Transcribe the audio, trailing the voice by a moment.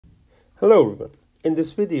Hello everyone. In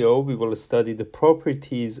this video, we will study the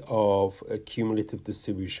properties of a cumulative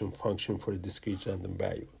distribution function for a discrete random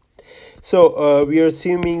variable. So we are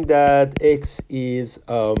assuming that x is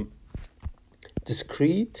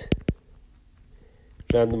discrete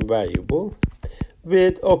random variable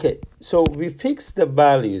with, so we fix the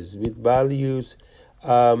values with values.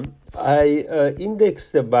 I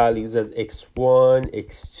index the values as x1,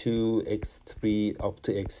 x2, x3 up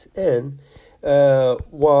to xn.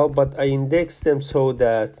 But I index them so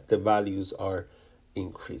that the values are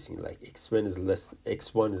increasing, like x1 is less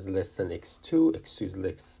than x2, x2 is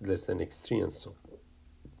less than x3, and so on.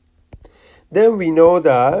 Then we know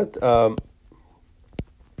that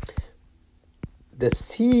the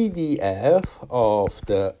CDF of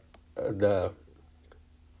the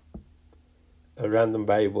random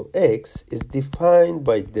variable x is defined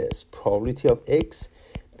by this probability of x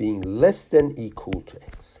being less than equal to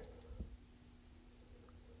x.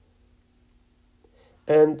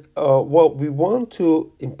 And what we want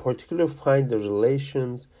to, in particular, find the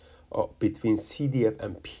relations between CDF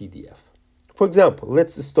and PDF. For example,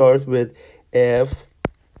 let's start with f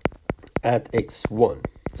at x1.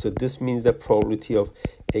 So this means the probability of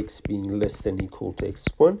x being less than equal to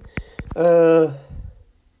x1.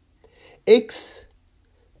 X,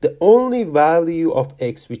 the only value of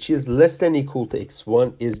x which is less than equal to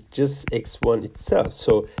x1 is just x1 itself.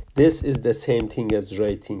 So this is the same thing as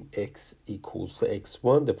writing x equals to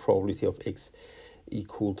x1, the probability of x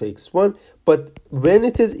equal to x1. But when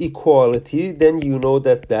it is equality, then you know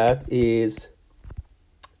that that is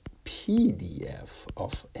PDF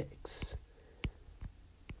of x.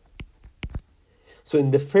 So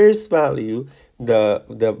in the first value,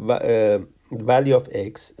 the value of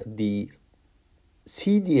x, the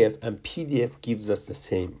CDF and PDF gives us the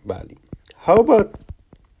same value. How about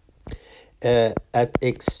at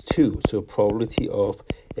x2? So probability of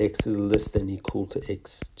x is less than equal to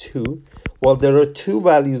x2. Well, there are two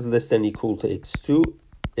values less than equal to x2.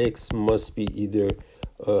 X must be either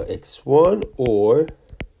x1 or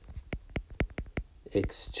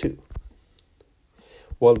x2.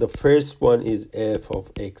 Well, the first one is f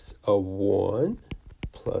of x1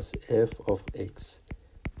 plus f of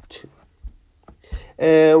x2.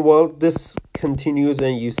 And well, this continues,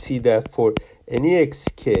 and you see that for any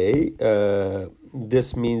xk,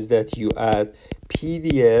 this means that you add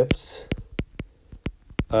PDFs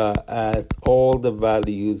at all the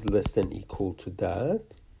values less than equal to that.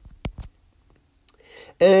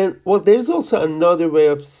 And well, there's also another way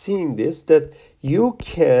of seeing this, that you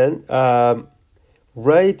can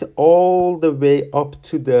write all the way up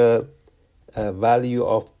to the value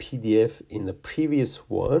of PDF in the previous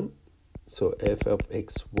one. So f of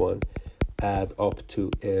x1 add up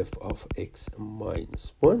to f of x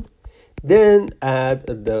minus 1. Then add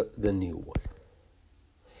the new one.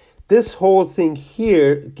 This whole thing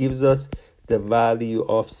here gives us the value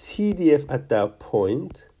of CDF at that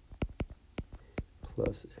point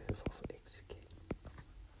plus f of xk.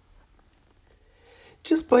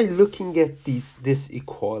 Just by looking at this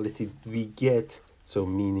equality, we get, so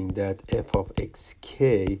meaning that f of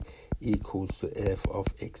xk equals to f of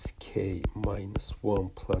xk minus 1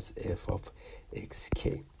 plus f of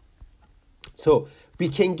xk. So we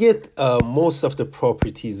can get most of the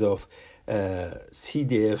properties of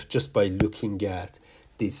CDF just by looking at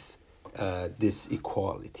this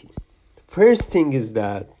equality. First thing is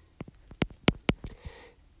that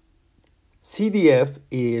CDF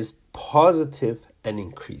is positive and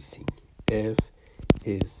increasing. F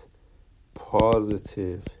is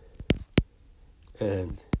positive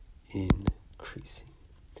and increasing.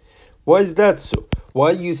 Why is that so?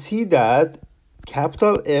 Well, you see that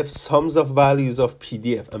capital F sums of values of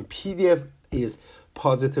PDF, and PDF is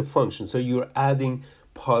positive function, so you're adding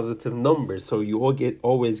positive numbers, so you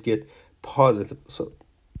always get positive. So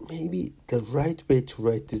maybe the right way to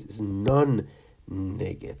write this is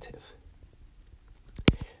non-negative.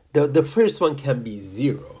 The first one can be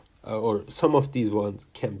 0, or some of these ones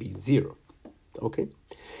can be 0. Okay,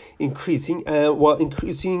 increasing,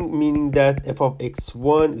 increasing meaning that f of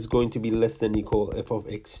x1 is going to be less than equal f of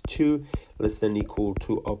x2, less than equal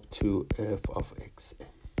to up to f of xn.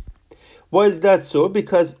 Why is that so?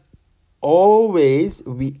 Because always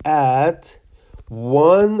we add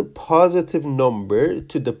one positive number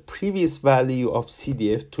to the previous value of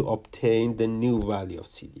CDF to obtain the new value of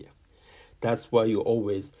CDF. That's why you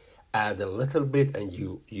always add a little bit and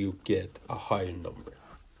you get a higher number.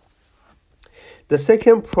 The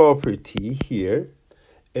second property here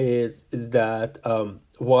is that,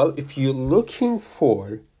 if you're looking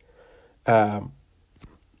for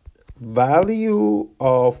value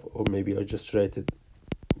of, or maybe I'll just write it,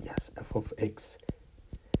 yes, f of x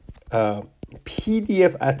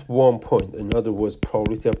PDF at one point, in other words,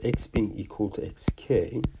 probability of x being equal to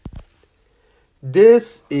xk.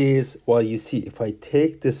 This is what you see. If I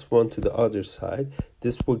take this one to the other side,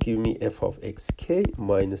 this will give me f of xk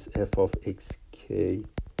minus f of xk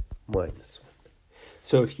minus 1.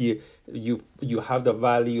 So if you have the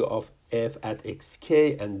value of f at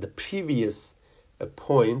xk and the previous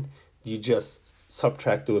point, you just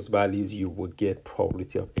subtract those values, you will get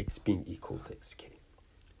probability of x being equal to xk.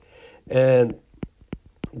 And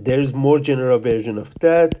there's more general version of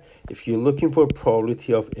that. If you're looking for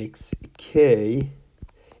probability of xk,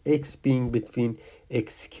 x being between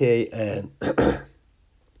xk and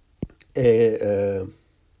xi,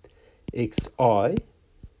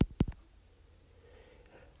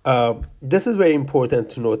 this is very important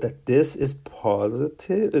to note that this is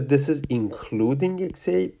positive. This is including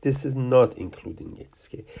xa. This is not including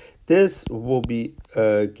xk. This will be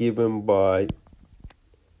given by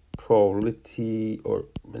probability, or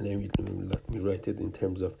let me write it in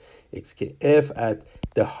terms of xk, f at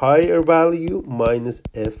the higher value minus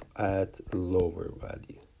f at lower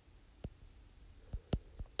value.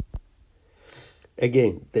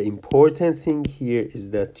 Again, the important thing here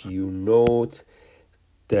is that you note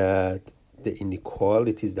that the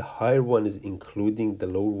inequalities, the higher one is including, the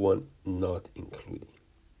lower one not including.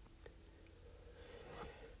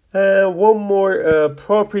 One more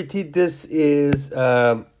property. This is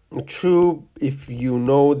true if you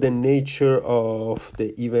know the nature of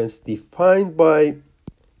the events defined by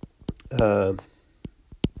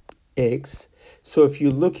x. So if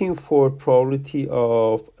you're looking for probability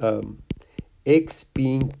of x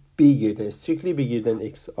being bigger than, strictly bigger than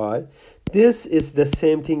xi, this is the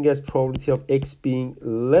same thing as probability of x being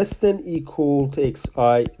less than equal to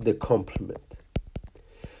xi, the complement.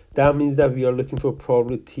 That means that we are looking for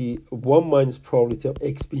probability 1 minus probability of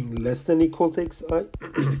x being less than equal to xi.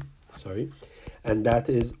 Sorry. And that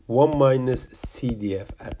is 1 minus CDF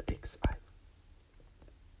at xi.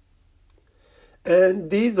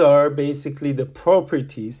 And these are basically the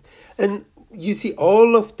properties. And you see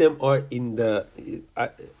all of them are in the,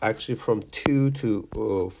 actually from 2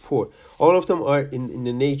 to 4. All of them are in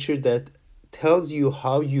the nature that tells you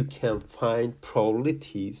how you can find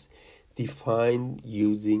probabilities defined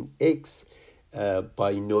using x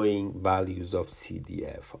by knowing values of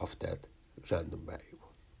CDF of that random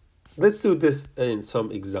variable. Let's do this in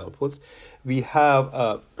some examples. We have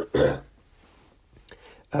a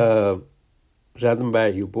random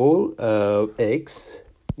variable x,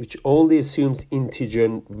 which only assumes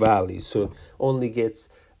integer values, so only gets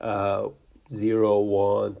 0,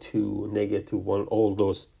 1, 2, negative 1, all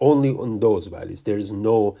those, only on those values. There is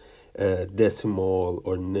no decimal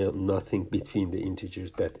or nothing between the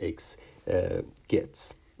integers that x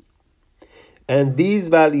gets. And these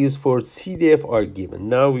values for CDF are given.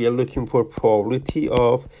 Now we are looking for probability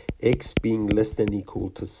of x being less than equal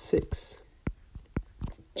to 6.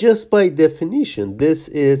 Just by definition, this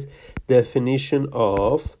is definition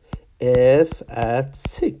of f at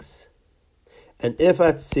 6. And f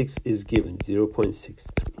at 6 is given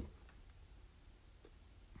 0.63.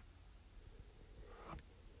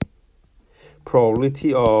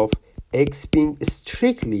 Probability of x being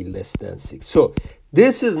strictly less than 6. So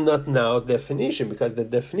this is not now definition, because the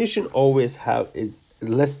definition always is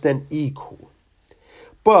less than equal.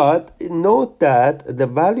 But note that the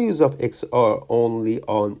values of x are only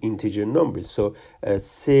on integer numbers. So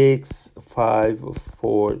 6, 5,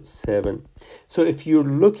 4, 7. So if you're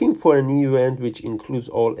looking for an event which includes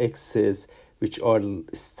all x's which are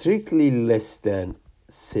strictly less than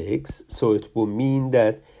 6, so it will mean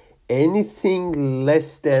that anything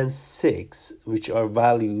less than 6, which are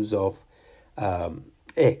values of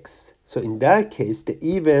x. So in that case, the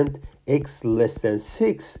event x less than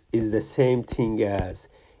 6 is the same thing as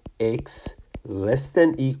x less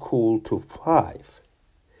than equal to 5.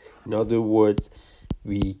 In other words,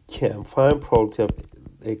 we can find probability of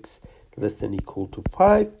x less than equal to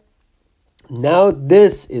 5. Now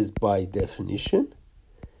this is by definition,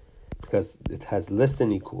 because it has less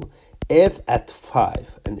than equal, f at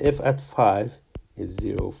 5, and f at 5 is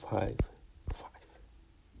 0.55.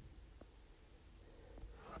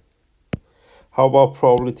 How about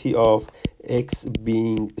probability of x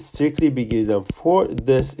being strictly bigger than 4?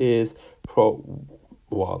 This is,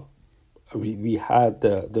 we had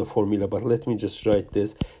the formula, but let me just write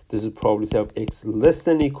this. This is probability of x less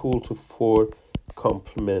than equal to 4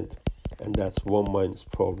 complement, and that's 1 minus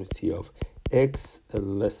probability of x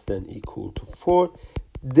less than equal to 4.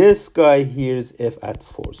 This guy here is f at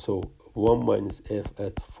 4, so 1 minus f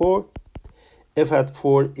at 4. F at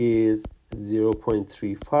 4 is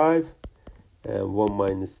 0.35, and 1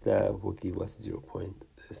 minus that will give us 0.03.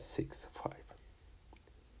 0.65.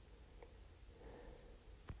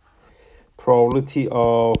 Probability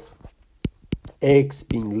of x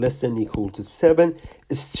being less than or equal to 7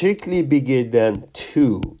 is strictly bigger than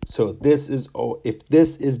 2. So this is, if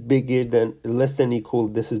this is bigger than, less than equal,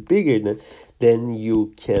 this is bigger than, then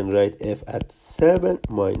you can write f at 7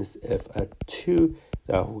 minus f at 2.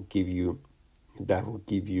 That will give you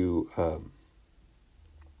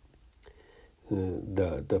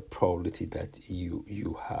the probability that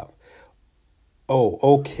you have. Oh,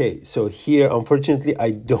 okay. So here, unfortunately, I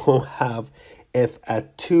don't have f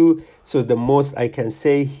at 2. So the most I can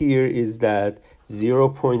say here is that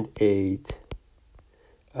 0.8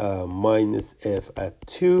 minus f at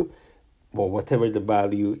 2. Well, whatever the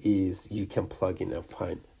value is, you can plug in and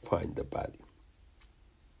find the value.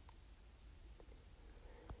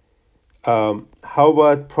 How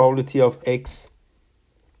about probability of x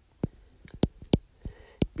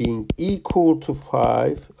being equal to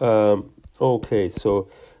 5? Okay, so,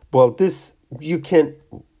 well, this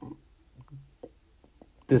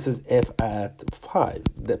is f at 5,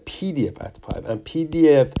 the PDF at 5, and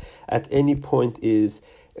PDF at any point is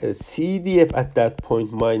CDF at that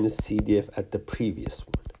point minus CDF at the previous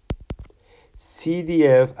one.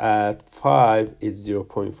 CDF at 5 is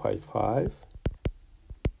 0.55.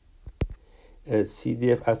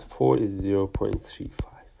 CDF at 4 is 0.35,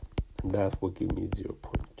 and that will give me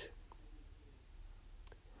 0.2.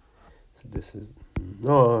 So this is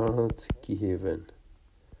not given.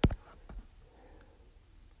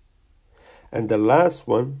 And the last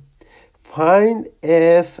one, find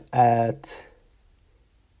f at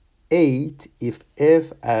 8 if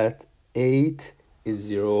f at 8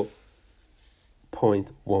 is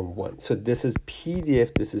 0.11. So this is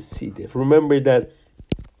PDF, this is CDF. Remember that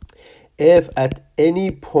f at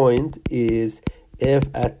any point is f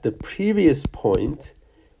at the previous point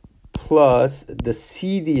plus the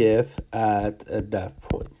CDF at that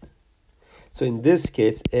point. So in this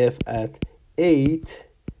case, f at 8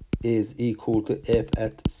 is equal to f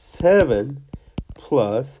at 7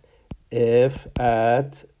 plus f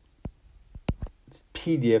at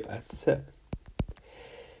PDF at 7.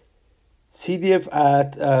 CDF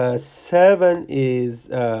at 7 is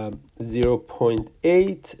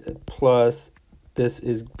 0.8 plus this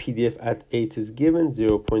is PDF at 8 is given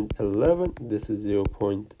 0.11. This is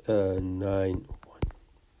 0.91.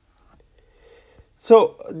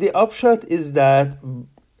 So the upshot is that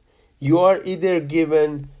you are either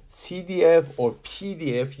given CDF or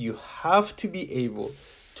PDF. You have to be able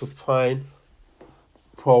to find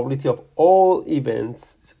probability of all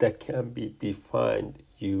events that can be defined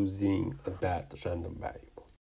using that random variable.